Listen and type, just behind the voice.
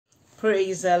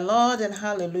Praise the Lord and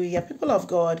hallelujah. People of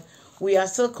God, we are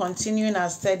still continuing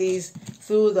our studies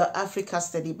through the Africa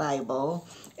Study Bible,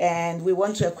 and we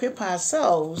want to equip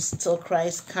ourselves till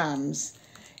Christ comes.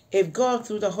 If God,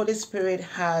 through the Holy Spirit,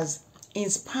 has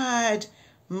inspired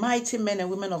mighty men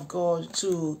and women of God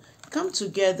to come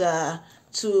together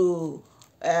to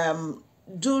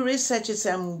do researches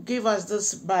and give us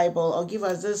this Bible or give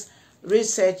us this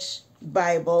research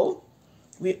Bible,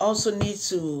 we also need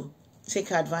to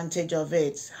take advantage of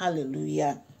it.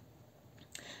 Hallelujah.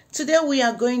 Today we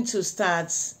are going to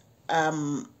start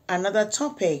another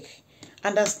topic,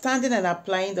 understanding and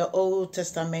applying the Old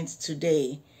Testament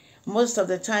today. Most of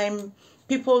the time,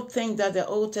 people think that the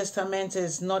Old Testament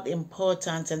is not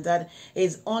important and that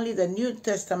it's only the New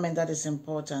Testament that is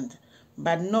important.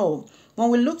 But no, when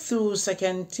we look through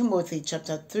 2 Timothy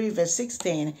chapter 3, verse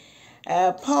 16,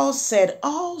 Paul said,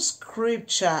 all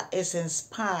scripture is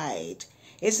inspired.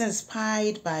 It's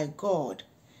inspired by God.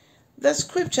 The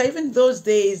scripture, even those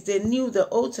days, they knew the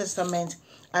Old Testament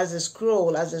as a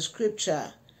scroll, as a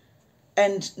scripture.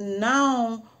 And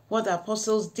now what the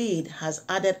apostles did has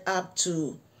added up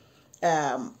to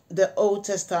the Old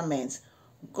Testament.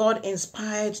 God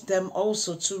inspired them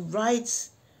also to write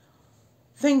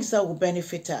things that will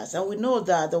benefit us. And we know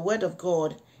that the word of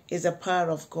God is the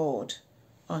power of God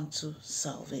unto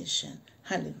salvation.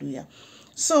 Hallelujah.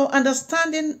 So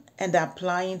understanding and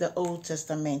applying the Old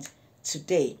Testament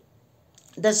today.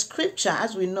 The scripture,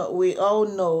 as we know, we all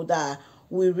know that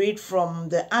we read from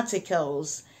the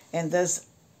articles in this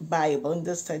Bible, in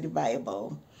this study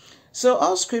Bible. So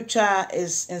all scripture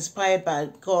is inspired by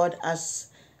God, as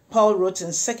Paul wrote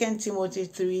in 2 Timothy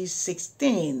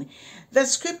 3:16. The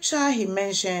scripture he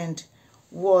mentioned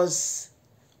was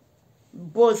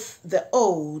both the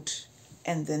old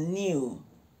and the new,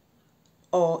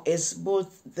 or is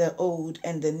both the old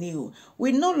and the new.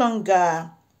 We no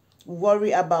longer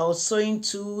worry about sowing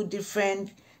two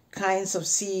different kinds of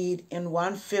seed in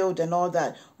one field and all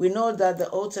that. We know that the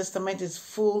Old Testament is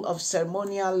full of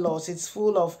ceremonial laws. It's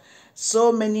full of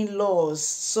so many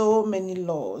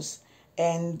laws,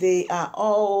 and they are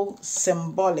all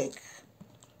symbolic.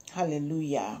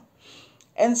 Hallelujah.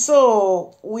 And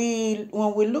so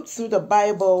when we look through the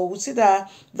Bible, we see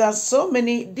that there are so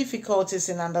many difficulties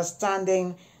in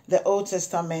understanding the Old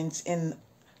Testament in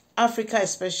Africa,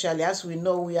 especially. As we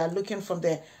know, we are looking from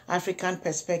the African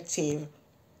perspective.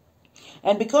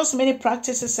 And because many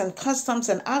practices and customs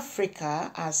in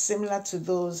Africa are similar to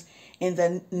those in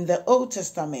the Old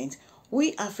Testament,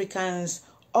 we Africans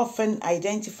often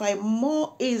identify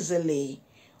more easily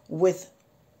with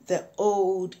the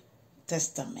Old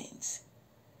Testament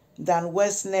than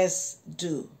Westerners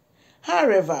do.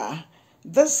 However,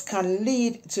 this can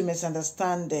lead to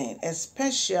misunderstanding,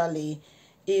 especially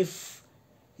if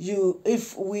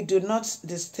we do not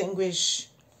distinguish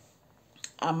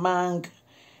among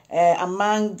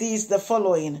these the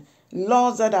following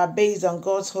laws that are based on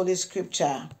God's holy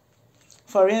scripture.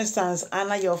 For instance,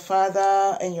 honor your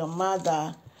father and your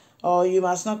mother, or you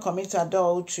must not commit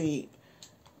adultery.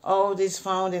 All this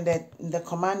found in the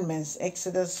commandments,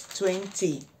 Exodus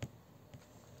 20.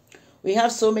 We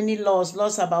have so many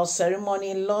laws about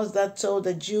ceremony, laws that told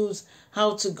the Jews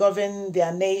how to govern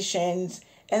their nations,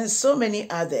 and so many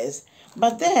others.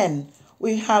 But then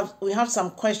we have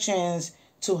some questions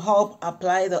to help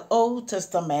apply the Old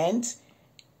Testament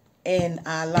in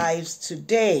our lives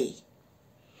today.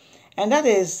 And that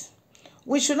is,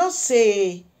 we should not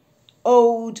say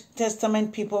Old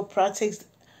Testament people practiced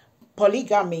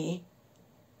polygamy,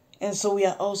 and so we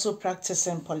are also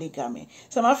practicing polygamy.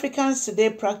 Some Africans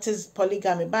today practice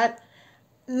polygamy, but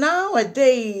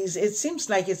nowadays it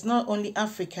seems like it's not only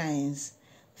Africans.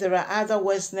 There are other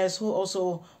Westerners who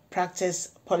also practice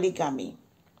polygamy.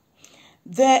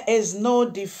 There is no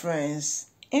difference.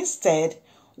 Instead,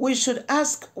 we should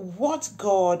ask what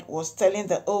God was telling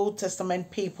the Old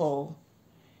Testament people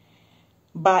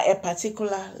by a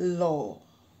particular law.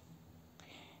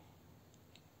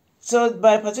 So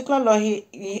by a particular law,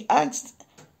 he asked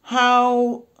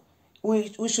how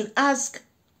we should ask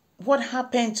what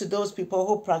happened to those people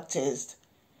who practiced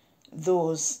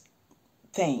those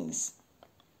things.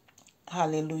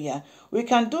 Hallelujah. We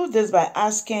can do this by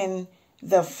asking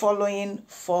the following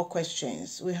 4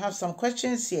 questions. We have some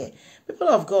questions here. People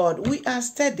of God, we are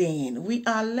studying, we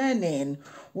are learning.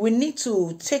 We need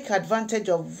to take advantage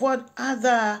of what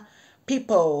other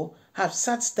people have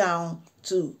sat down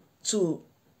to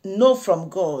know from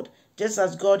God, just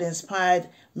as God inspired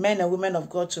men and women of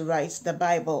God to write the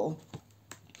Bible.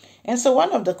 And so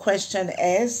one of the questions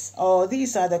is, or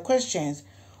these are the questions: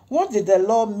 what did the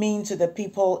law mean to the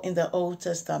people in the Old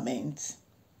Testament?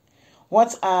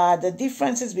 What are the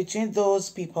differences between those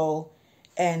people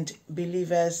and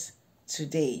believers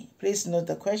today? Please note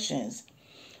the questions.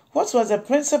 What was the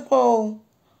principle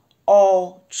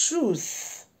or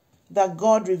truth that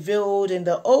God revealed in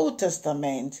the Old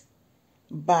Testament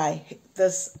by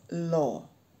this law?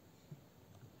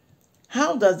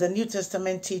 How does the New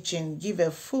Testament teaching give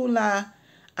a fuller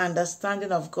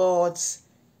understanding of God's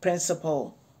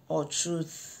principle or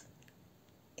truth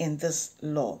in this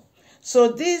law? So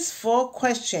these 4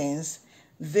 questions,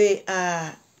 they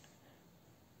are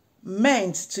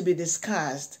meant to be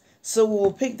discussed. So we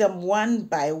will pick them one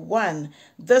by one.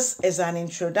 This is an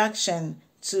introduction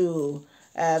to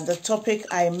the topic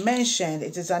I mentioned.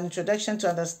 It is an introduction to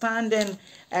understanding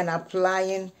and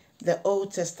applying the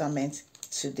Old Testament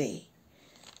today.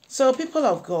 So people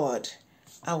of God,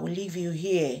 I will leave you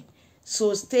here.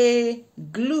 So stay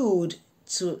glued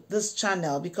to this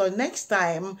channel, because next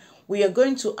time we are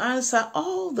going to answer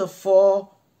all the 4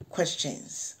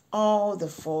 questions. All the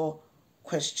 4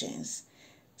 questions.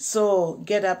 So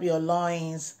get up your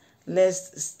loins.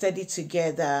 Let's study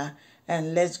together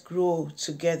and let's grow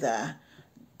together.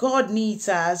 God needs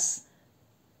us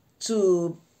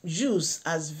to use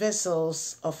as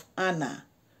vessels of honor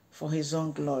for his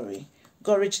own glory.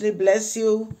 God richly bless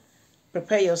you.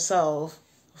 Prepare yourself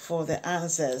for the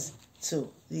answers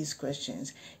to these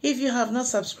questions. If you have not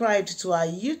subscribed to our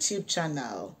YouTube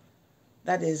channel,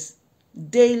 that is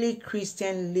Daily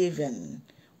Christian Living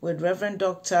with Reverend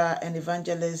Dr. and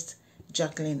Evangelist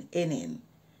Jacqueline Enin.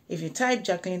 If you type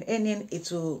Jacqueline Enin,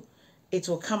 it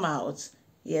will come out.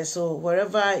 Yeah, so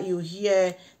wherever you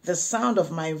hear the sound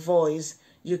of my voice,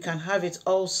 you can have it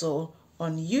also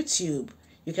on YouTube.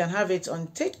 You can have it on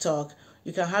TikTok.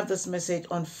 You can have this message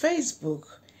on Facebook.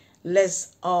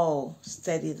 Let's all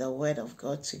study the Word of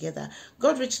God together.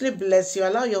 God richly bless you.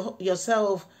 Allow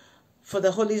yourself for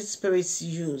the Holy Spirit's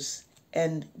use,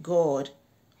 and God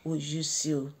will use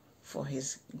you for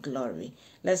his glory.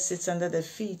 Let's sit under the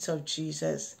feet of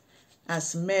Jesus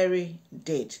as Mary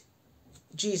did.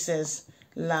 Jesus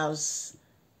loves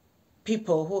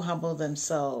people who humble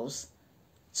themselves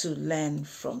to learn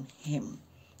from him.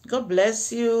 God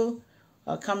bless you.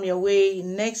 I'll come your way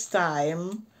next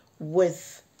time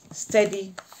with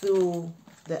study through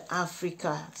the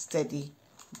Africa Study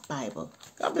Bible.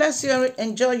 God bless you.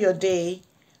 Enjoy your day.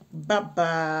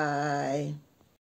 Bye-bye.